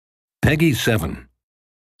Peggy 7.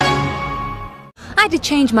 I had to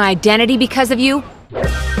change my identity because of you.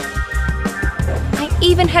 I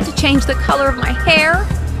even had to change the color of my hair.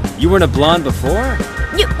 You weren't a blonde before?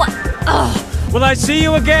 You what? Ugh. Will I see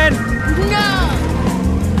you again? No!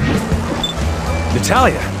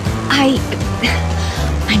 Natalia! I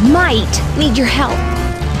might need your help.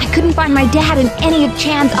 I couldn't find my dad in any of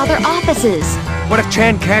Chan's other offices. What if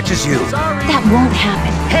Chan catches you? That won't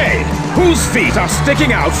happen. Hey! Whose feet are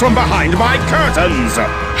sticking out from behind my curtains?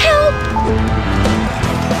 Help!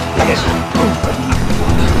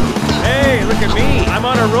 Hey, look at me! I'm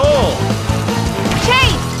on a roll!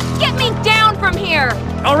 Chase! Get me down from here!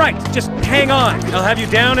 All right, just hang on. I'll have you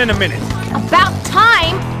down in a minute. About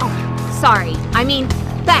time! Oh, sorry. I mean,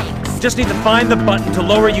 thanks. Just need to find the button to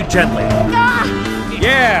lower you gently. Ah!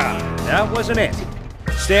 Yeah, that wasn't it.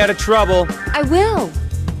 Stay out of trouble. I will.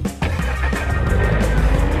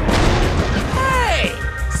 Hey!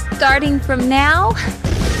 Starting from now,